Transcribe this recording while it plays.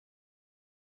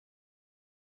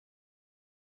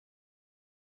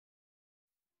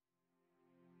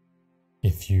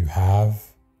If you have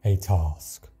a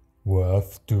task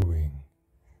worth doing,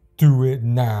 do it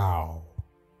now.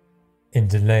 In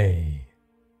delay,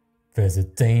 there's a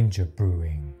danger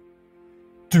brewing.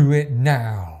 Do it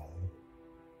now.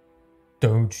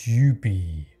 Don't you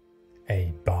be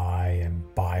a buy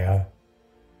and buyer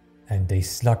and a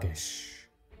sluggish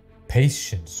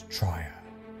patience trier.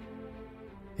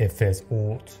 If there's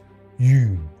aught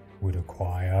you would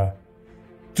acquire,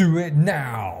 do it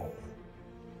now.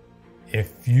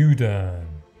 If you'd earn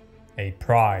a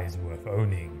prize worth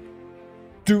owning,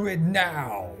 do it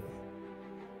now.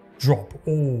 Drop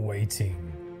all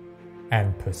waiting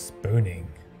and postponing.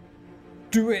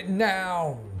 Do it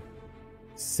now.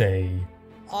 Say,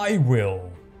 I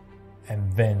will, and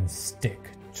then stick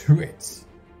to it.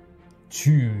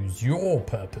 Choose your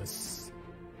purpose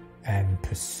and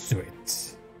pursue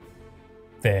it.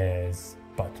 There's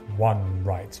but one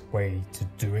right way to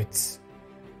do it.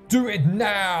 Do it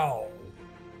now.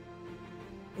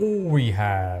 All we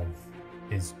have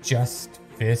is just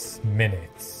this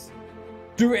minute.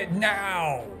 Do it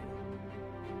now.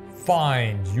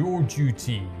 Find your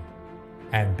duty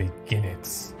and begin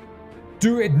it.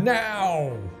 Do it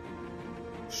now.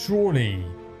 Surely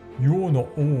you're not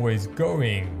always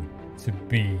going to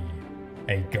be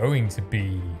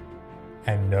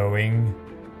and knowing.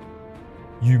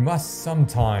 You must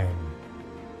sometime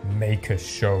make a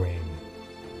showing.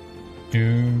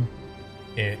 Do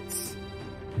it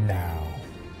now.